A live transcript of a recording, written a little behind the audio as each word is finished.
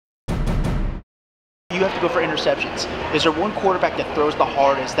You have to go for interceptions. Is there one quarterback that throws the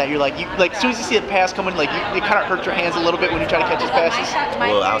hardest that you're like, as soon as you see a pass coming, like it kind of hurts your hands a little bit when you try to catch his passes?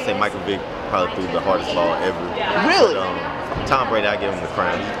 Well, I would say Michael Vick probably threw the hardest ball ever. Really? But, Tom Brady, I give him the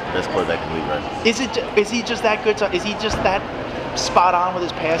crown. He's the best quarterback in the league right now. Is he just that good? Is he just that spot on with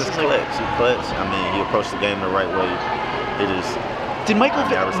his passes? He's clutch. He's clutch. I mean, he approached the game the right way. It is. Did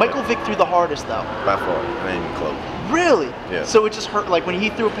Michael Vick threw the hardest though? By far, it ain't even close. Really? Yeah. So it just hurt, like when he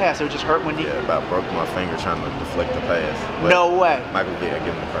threw a pass, it would just hurt when he... Yeah, about broke my finger trying to deflect the pass. But no way. Michael Vick, I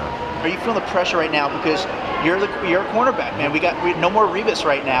give him the crown. Are you feeling the pressure right now because you're a cornerback, man? We no more Revis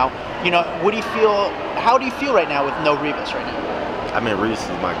right now. You know, what do you feel? How do you feel right now with no Revis right now? I mean, Revis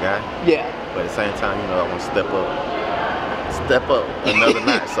is my guy. Yeah. But at the same time, you know, I want to step up another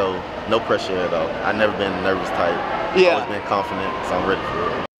notch. So no pressure at all. I've never been a nervous type. Yeah. Always been confident, so I'm ready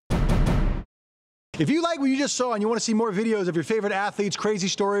for it. If you like what you just saw and you want to see more videos of your favorite athletes, crazy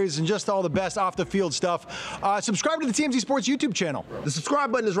stories, and just all the best off-the-field stuff, subscribe to the TMZ Sports YouTube channel. The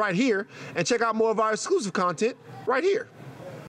subscribe button is right here, and check out more of our exclusive content right here.